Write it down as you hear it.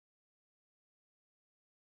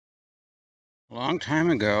A long time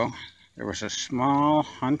ago, there was a small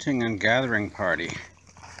hunting and gathering party,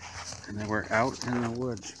 and they were out in the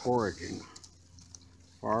woods foraging,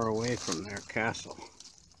 far away from their castle.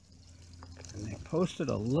 And they posted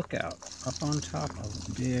a lookout up on top of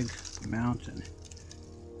a big mountain.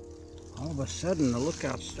 All of a sudden, the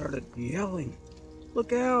lookout started yelling,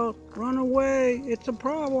 "Look out! Run away! It's a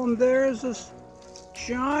problem! There's this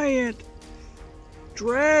giant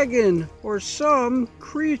dragon or some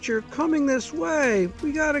creature coming this way.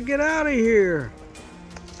 We gotta get out of here."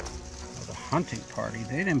 Well, the hunting party,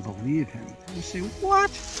 they didn't believe him. They say, "What?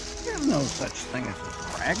 There's no such thing as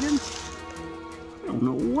a dragon. I don't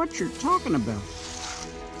know what you're talking about.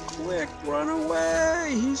 Quick, run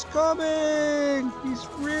away! He's coming! He's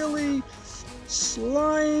really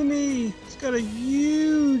slimy. He's got a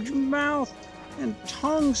huge mouth and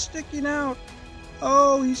tongue sticking out.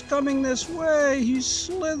 Oh, he's coming this way. He's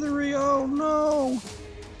slithery. Oh, no."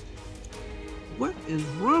 What is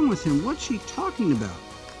wrong with him? What's he talking about?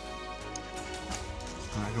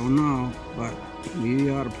 I don't know, but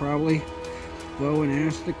we ought to probably go and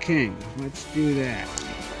ask the king. Let's do that.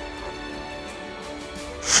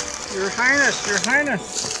 Your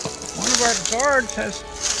Highness, one of our guards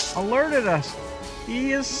has alerted us.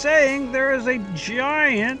 He is saying there is a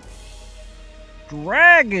giant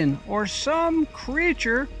dragon or some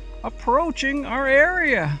creature approaching our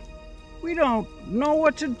area. We don't know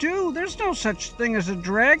what to do. There's no such thing as a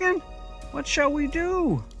dragon. What shall we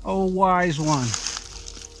do, O wise one?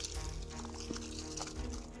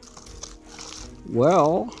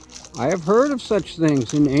 Well, I have heard of such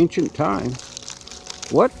things in ancient times.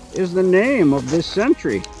 What is the name of this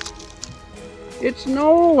sentry? It's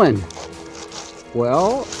Nolan.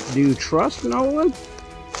 Well, do you trust Nolan?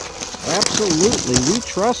 Absolutely, we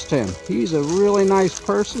trust him. He's a really nice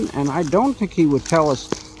person, and I don't think he would tell us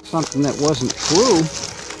something that wasn't true.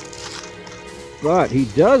 But he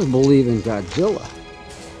does believe in Godzilla.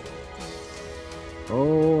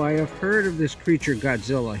 Oh, I have heard of this creature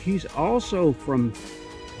Godzilla. He's also from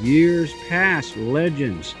years past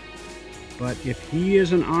legends. But if he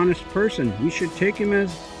is an honest person, we should take him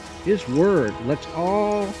as his word. Let's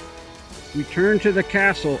all return to the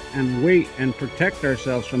castle and wait and protect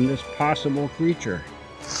ourselves from this possible creature.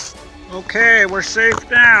 Okay, we're safe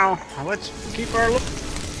now. Let's keep our look.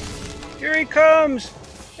 Here he comes.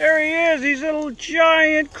 There he is. He's a little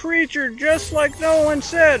giant creature, just like Nolan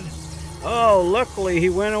said. Oh, luckily he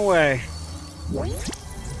went away.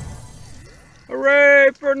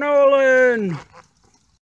 Hooray for Nolan!